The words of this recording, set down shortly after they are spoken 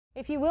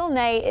If you will,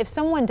 Nate, if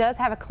someone does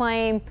have a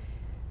claim,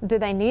 do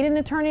they need an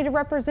attorney to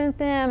represent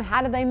them?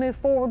 How do they move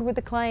forward with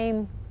the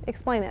claim?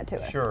 Explain that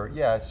to us. Sure,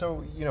 yeah,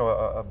 so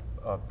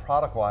a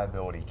product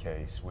liability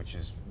case, which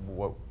is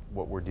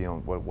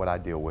what I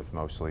deal with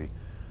mostly,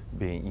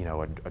 being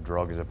a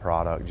drug is a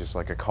product, just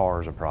like a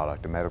car is a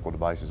product, a medical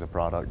device is a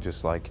product,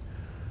 just like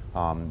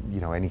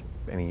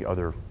any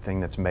other thing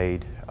that's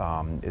made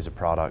is a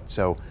product.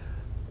 So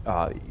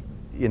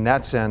in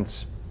that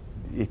sense,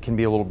 it can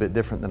be a little bit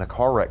different than a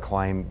car wreck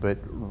claim, but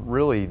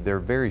really they're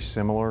very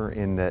similar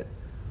in that,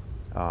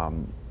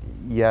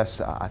 yes,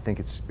 I think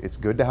it's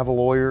good to have a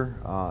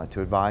lawyer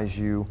to advise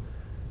you.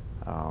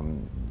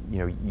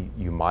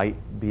 You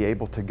might be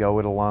able to go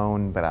it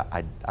alone, but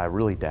I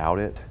really doubt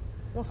it.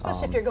 Well,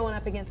 especially if you're going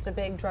up against a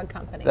big drug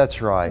company.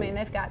 That's right. I mean,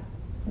 they've got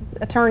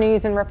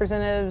attorneys and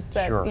representatives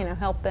that Sure.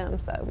 help them.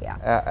 So yeah.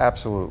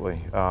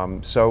 Absolutely.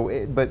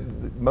 But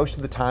most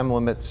of the time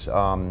limits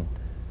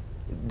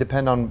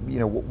depend on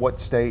what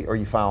state are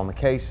you filing the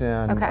case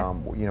in. Okay.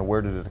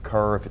 Where did it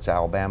occur? If it's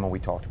Alabama, we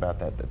talked about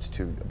that. That's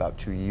about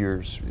 2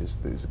 years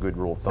is a good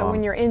rule of thumb. So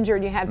when you're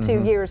injured, you have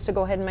 2 years to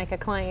go ahead and make a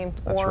claim,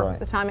 That's or right.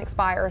 the time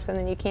expires and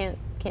then you can't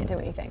do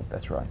anything.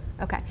 That's right.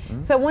 Okay.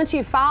 So once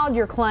you filed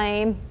your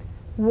claim,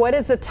 what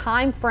is the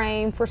time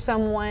frame for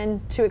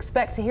someone to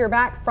expect to hear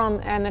back from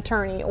an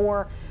attorney,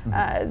 or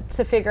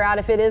to figure out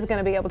if it is going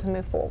to be able to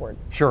move forward?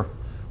 Sure.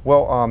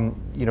 Well,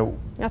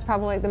 That's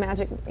probably the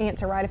magic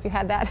answer, right? If you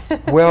had that.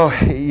 Well,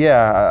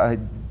 yeah.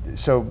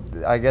 So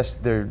I guess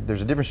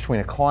there's a difference between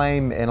a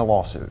claim and a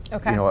lawsuit.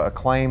 Okay. A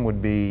claim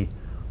would be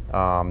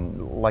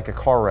like a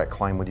car wreck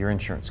claim with your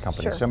insurance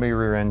company. Sure. Somebody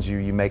rear-ends you,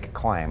 you make a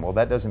claim. Well,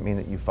 that doesn't mean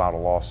that you filed a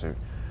lawsuit.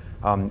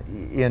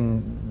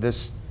 In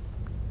this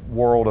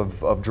world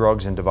of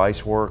drugs and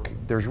device work,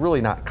 there's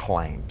really not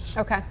claims.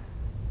 Okay.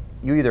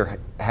 You either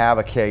have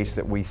a case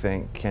that we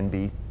think can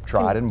be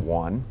tried and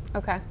won,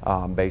 Okay.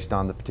 based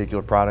on the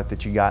particular product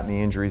that you got and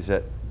the injuries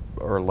that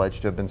are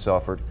alleged to have been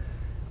suffered,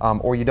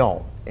 or you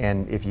don't.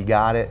 And if you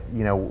got it,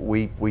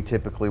 we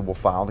typically will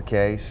file the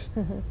case.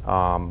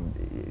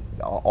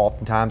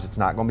 Oftentimes it's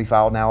not going to be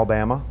filed in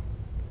Alabama,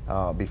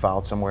 be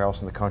filed somewhere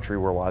else in the country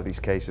where a lot of these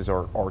cases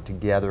are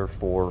together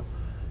for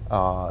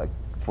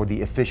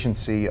the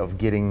efficiency of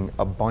getting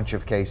a bunch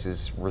of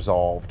cases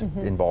resolved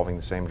involving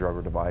the same drug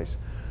or device.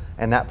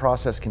 And that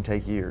process can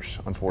take years,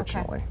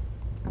 unfortunately.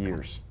 Okay.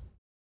 Years.